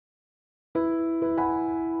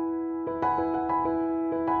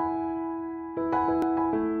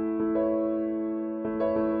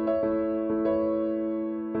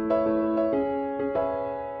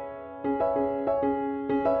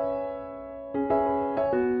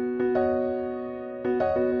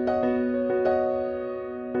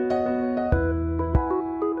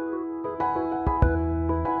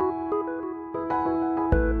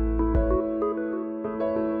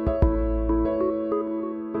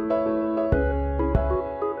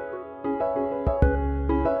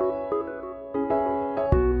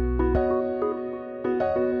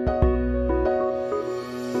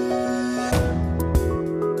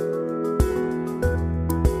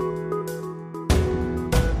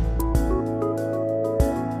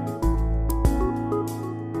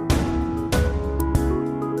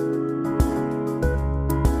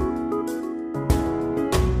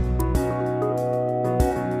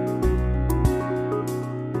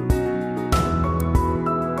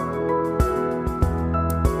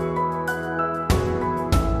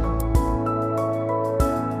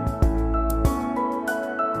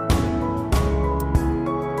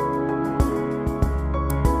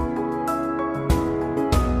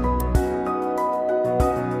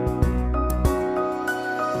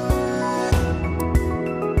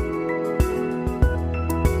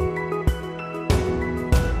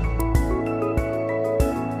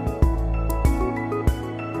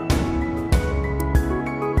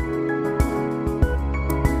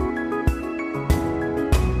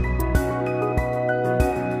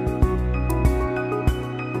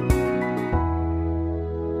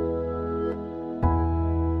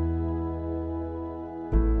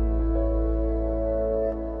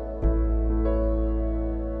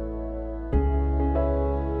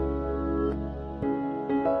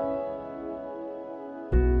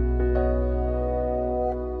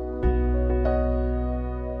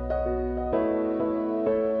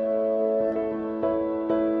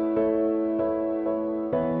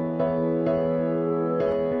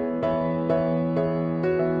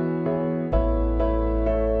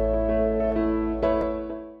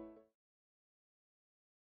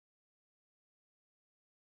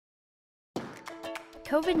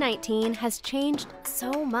COVID-19 has changed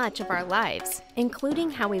so much of our lives, including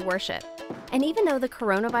how we worship. And even though the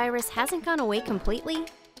coronavirus hasn't gone away completely,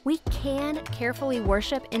 we can carefully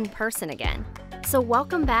worship in person again. So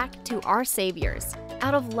welcome back to Our Saviors.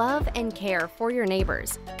 Out of love and care for your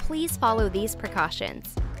neighbors, please follow these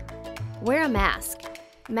precautions. Wear a mask.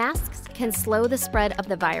 Masks can slow the spread of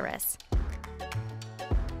the virus.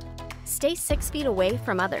 Stay 6 feet away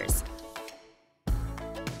from others.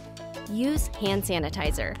 Use hand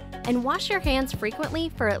sanitizer and wash your hands frequently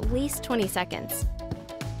for at least 20 seconds.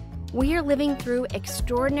 We are living through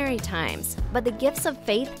extraordinary times, but the gifts of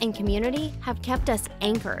faith and community have kept us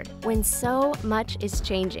anchored when so much is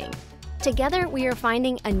changing. Together, we are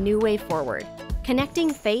finding a new way forward,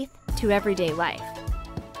 connecting faith to everyday life.